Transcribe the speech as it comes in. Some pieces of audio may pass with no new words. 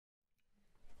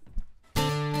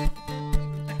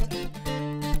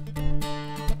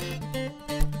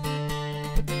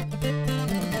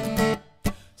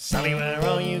Sally, where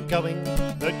are you going?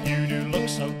 That you do look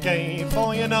so gay,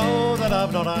 for you know that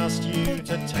I've not asked you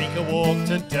to take a walk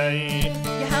today.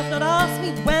 You have not asked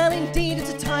me? Well, indeed,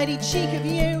 it's a tidy cheek of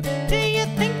you. Do you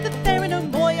think that there are no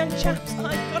more young chaps?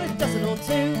 I've got a dozen or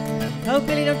two. Oh,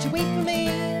 Billy, don't you weep for me.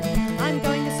 I'm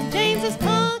going to St James's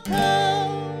Park,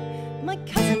 oh, my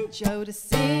cousin Joe to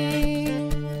see.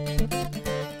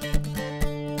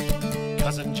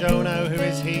 Cousin Joe, now who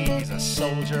is he? He's a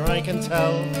soldier, I can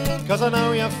tell, 'cause I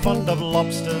know you're fond of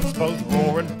lobsters, both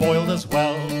raw and boiled as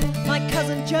well. My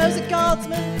cousin Joe's a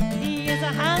guardsman. He is a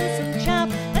handsome chap,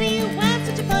 and he wears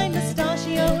such a fine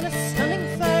moustache-o and a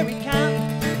stunning furry cap.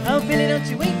 Oh, Billy, don't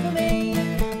you weep for me.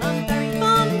 I'm very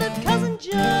fond of cousin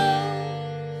Joe,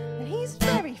 and he's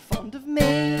very fond of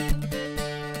me.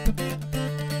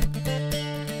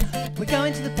 We're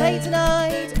going to the play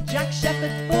tonight, Jack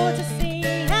Shepherd for to see,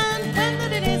 and when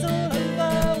that it is all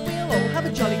over, we'll all have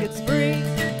a jolly good spree.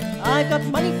 I've got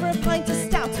money for a pint of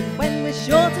stout, and when we're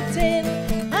short of tin,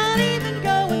 I'll even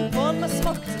go and pawn my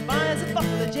smock to buy us a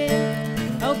bottle of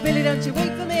gin. Oh, Billy, don't you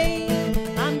weep for me.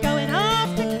 I'm going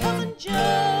after cousin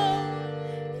Joe,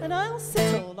 and I'll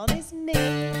sit all on his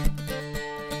knee.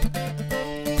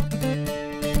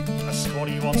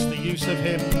 What's the use of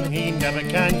him? He never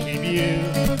can keep you.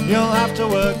 You'll have to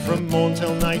work from morn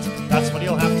till night, that's what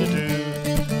you'll have to do.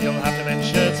 You'll have to mend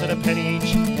shirts at a penny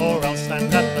each, or else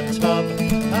stand at the tub.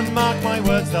 And mark my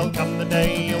words, there'll come the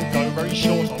day you'll go very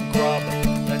short on grub.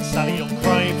 Then Sally, you'll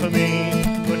cry for me,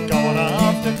 but go on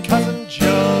after cousin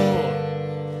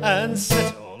Joe and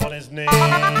sit all on his knee.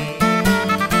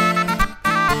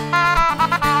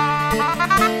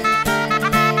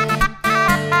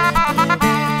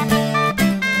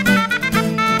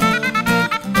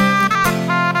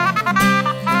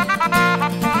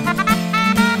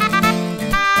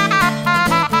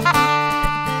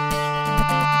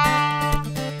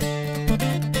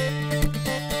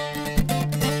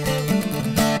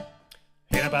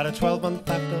 About a 12-month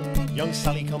after, young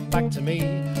Sally come back to me,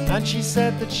 and she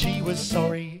said that she was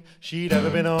sorry she'd ever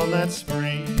been on that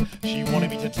spree. She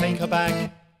wanted me to take her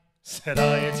back. Said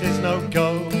I, it is no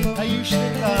go. Are you sure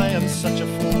that I am such a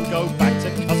fool? Go back to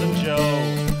cousin Joe.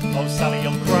 Oh, Sally,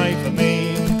 you'll cry for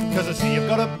me, 'cause I see you've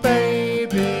got a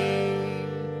baby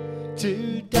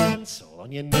to dance all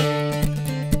on your knee.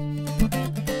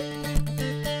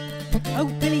 Oh,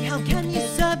 Billy, how can you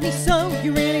serve me so?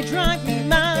 You really drive me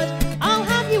mad. I'll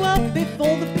have you up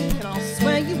before the beak, and I'll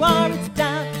swear you are its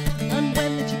dad. And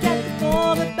when that you get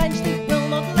before the bench, they will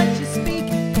not let you speak,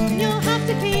 and you'll have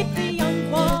to keep the young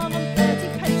one on 30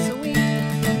 pence a week.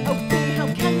 Oh, Billy, how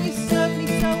can you serve me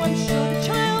so? I'm sure the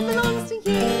child belongs to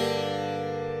you,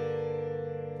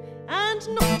 and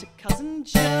not to cousin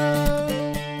Joe.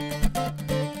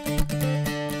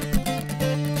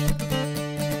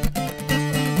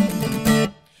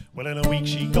 Well, in a week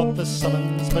she got the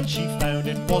summons, but she found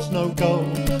it was no go,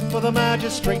 for the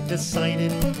magistrate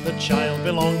decided the child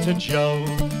belonged to Joe.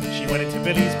 She went into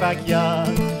Billy's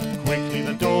backyard, quickly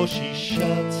the door she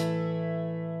shut,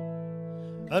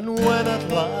 and when at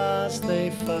last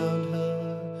they found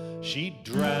her, she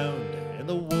drowned in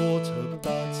the water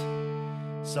butt.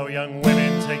 So young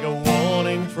women, take a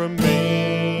warning from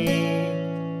me.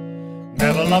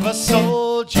 Never love a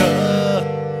soldier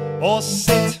or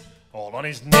sit all on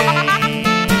his knee.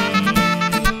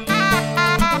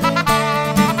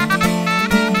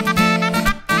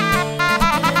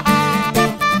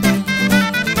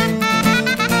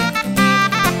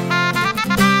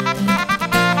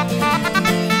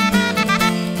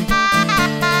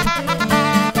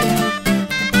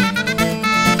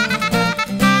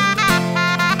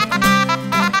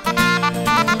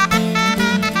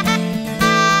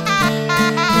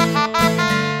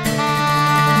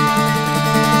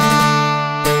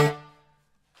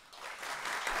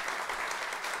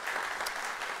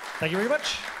 Thank you very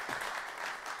much.